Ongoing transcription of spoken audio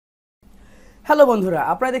Hello বন্ধুরা,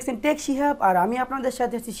 আপনারা দেখছেন টেক শিহাব আর আমি আপনাদের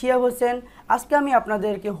সাথে আছি শিহাব হোসেন। আজকে আমি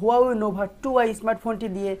আপনাদেরকে Huawei Nova 2i স্মার্টফোনটি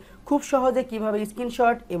দিয়ে খুব সহজে কিভাবে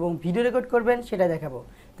স্ক্রিনশট এবং ভিডিও রেকর্ড করবেন সেটা দেখাবো।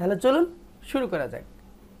 তাহলে চলুন শুরু করা যাক।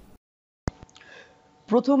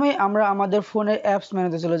 প্রথমে আমরা আমাদের ফোনের অ্যাপস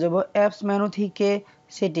মেনুতে চলে যাব। অ্যাপস মেনু থেকে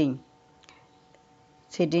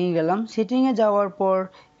সেটিংয়ে গেলাম। সেটিংয়ে যাওয়ার পর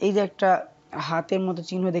এই যে একটা হাতের মতো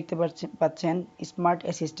চিহ্ন দেখতে পাচ্ছেন স্মার্ট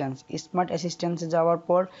অ্যাসিস্ট্যান্সে যাওয়ার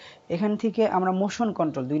পর এখান থেকে আমরা মোশন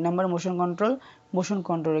কন্ট্রোল 2 নম্বর মোশন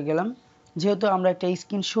কন্ট্রোলে গেলাম। যেহেতু আমরা একটা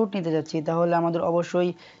স্ক্রিনশট নিতে যাচ্ছি তাহলে আমাদের অবশ্যই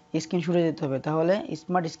স্ক্রিনশটে যেতে হবে। তাহলে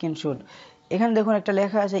স্মার্ট স্ক্রিনশট, এখানে দেখুন একটা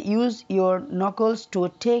লেখা আছে use your নকলস to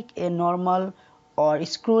take a normal or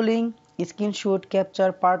scrolling screenshot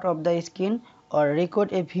capture part of the screen or record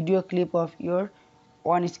a video clip of your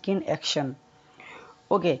on screen action.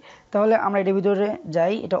 ওকে, তাহলে আমরা এটার ভিতরে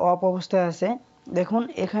যাই। এটা অফ অবস্থায় আছে। দেখুন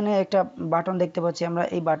এখানে একটা বাটন দেখতে পাচ্ছি আমরা,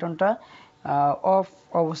 এই বাটনটা অফ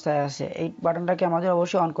অবস্থায় আছে। এই বাটনটাকে আমাদের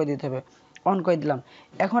অবশ্যই অন করে দিতে হবে। অন করে দিলাম।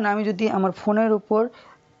 এখন আমি যদি আমার ফোনের উপর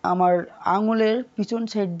আমার আঙুলের পিছন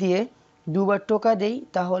সাইড দিয়ে দুবার টোকা দেই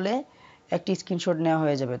তাহলে একটি স্ক্রিনশট নেওয়া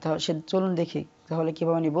হয়ে যাবে। তাহলে চলুন দেখি তাহলে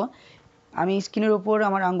কীভাবে নিব। আমি স্ক্রিনের উপর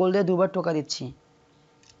আমার আঙুল দিয়ে দুবার টোকা দিচ্ছি।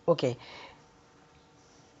 ওকে,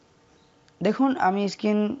 দেখুন আমি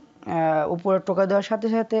স্ক্রিন উপরে টোকা দেওয়ার সাথে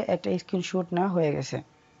সাথে একটা স্ক্রিনশট নেওয়া হয়ে গেছে।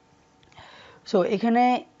 সো এখানে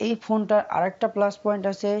এই ফোনটার আরেকটা প্লাস পয়েন্ট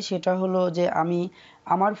আছে, সেটা হলো যে আমি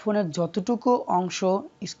আমার ফোনের যতটুকু অংশ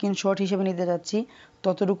স্ক্রিনশট হিসেবে নিতে যাচ্ছি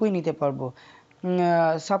ততটুকুই নিতে পারবো।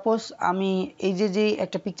 সাপোজ আমি এই যে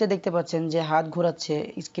একটা পিকচার দেখতে পাচ্ছেন যে হাত ঘোরাচ্ছে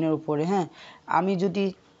স্ক্রিনের উপরে, হ্যাঁ, আমি যদি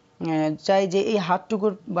চাই যে এই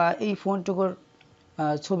হাতটুকুর বা এই ফোনটুকুর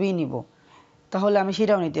ছবি নিব তাহলে আমি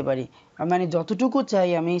সেটাও নিতে পারি। মানে যতটুকু চাই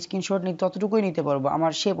আমি স্ক্রিনশট নিই ততটুকুই নিতে পারবো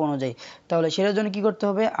আমার শেপ অনুযায়ী। তাহলে সেটার জন্য কি করতে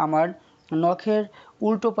হবে, আমার নখের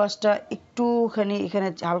উল্টো পাশটা একটুখানি এখানে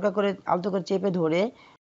হালকা করে আলতো করে চেপে ধরে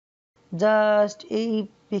জাস্ট এই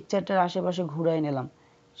পিকচারটার আশেপাশে ঘুরাই নিলাম।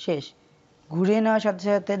 শেষ। ঘুরিয়ে নেওয়ার সাথে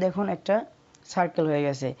সাথে দেখুন একটা সার্কেল হয়ে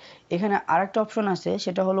গেছে। এখানে আরেকটা অপশন আছে,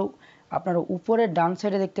 সেটা হলো আপনারা উপরে ডান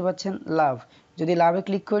সাইডে দেখতে পাচ্ছেন লাভ। যদি লাভে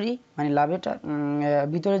ক্লিক করি, মানে লাভেটা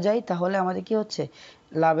ভিতরে যাই, তাহলে আমাদের কি হচ্ছে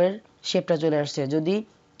লাভের শেপটা চলে আসছে। যদি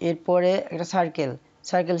এরপরে একটা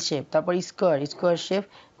সার্কেল শেপ, তারপর স্কোয়ার শেপ,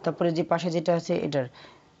 তারপরে যে পাশে যেটা আছে এটার,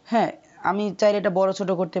 হ্যাঁ, আমি চাইলে এটা বড় ছোট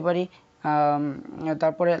করতে পারি।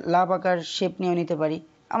 তারপরে লাভ আকার শেপ নিয়েও নিতে পারি,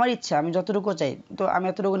 আমার ইচ্ছা, আমি যতটুকু চাই। তো আমি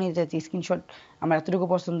এতটুকু নিতে চাচ্ছি, স্ক্রিনশট আমার এতটুকু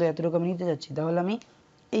পছন্দ, এতটুকু আমি নিতে চাচ্ছি। তাহলে আমি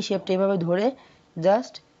এই শেপটা এভাবে ধরে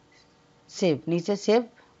জাস্ট নিচে সেভ,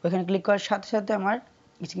 ওইখানে ক্লিক করার সাথে সাথে আমার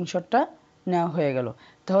স্ক্রিনশটটা নেওয়া হয়ে গেল।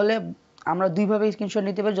 তাহলে আমরা দুইভাবে স্ক্রিনশট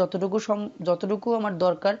নিতে পারি, যতটুকু আমার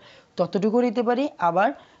দরকার ততটুকু নিতে পারি। আবার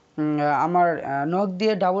আমার নখ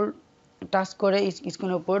দিয়ে ডাবল টাচ করে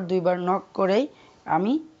স্ক্রিনের উপর দুইবার নক করেই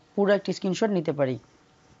আমি পুরো একটা স্ক্রিনশট নিতে পারি।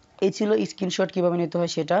 এই ছিল স্ক্রিনশট কিভাবে নিতে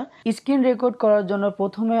হয় সেটা। স্ক্রিন রেকর্ড করার জন্য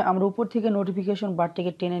প্রথমে আমরা উপর থেকে নোটিফিকেশন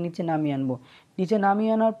বারটিকে টেনে নিচে নামিয়ে আনবো। নিচে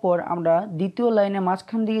নামিয়ে আনার পর আমরা দ্বিতীয় লাইনে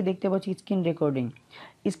মাঝখান দিকে দেখতে পাচ্ছি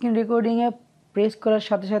স্ক্রিন রেকর্ডিংয়ে প্রেস করার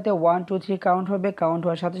সাথে সাথে 1 2 3 কাউন্ট হবে। কাউন্ট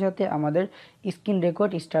হওয়ার সাথে সাথে আমাদের স্ক্রিন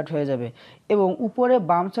রেকর্ড স্টার্ট হয়ে যাবে। এবং উপরে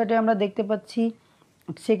বাম সাইডে আমরা দেখতে পাচ্ছি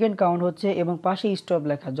সেকেন্ড কাউন্ট হচ্ছে এবং পাশে স্টপ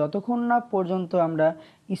লেখা। যতক্ষণ না পর্যন্ত আমরা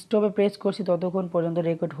স্টপে প্রেস করছি ততক্ষণ পর্যন্ত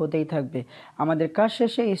রেকর্ড হতেই থাকবে। আমাদের কাজ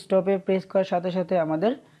শেষে স্টপে প্রেস করার সাথে সাথে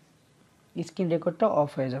আমাদের স্ক্রিন রেকর্ডটা অফ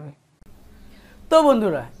হয়ে যাবে। তো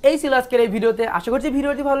বন্ধুরা, এই ছিল আজকের এই ভিডিওতে। আশা করছি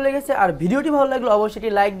ভিডিওটি ভালো লেগেছে। আর ভিডিওটি ভালো লাগলে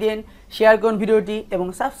অবশ্যই লাইক দিন, শেয়ার করুন ভিডিওটি এবং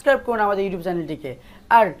সাবস্ক্রাইব করুন আমাদের ইউটিউব চ্যানেলটিকে।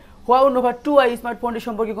 আর Huawei Nova 2i স্মার্টফোনটি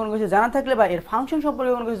সম্পর্কে কোনো কিছু জানা থাকলে বা এর ফাংশন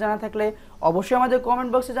সম্পর্কে কোনো কিছু জানা থাকলে অবশ্যই আমাদের কমেন্ট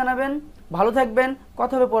বক্সে জানাবেন। ভালো থাকবেন,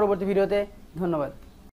 কথা হবে পরবর্তী ভিডিওতে। ধন্যবাদ।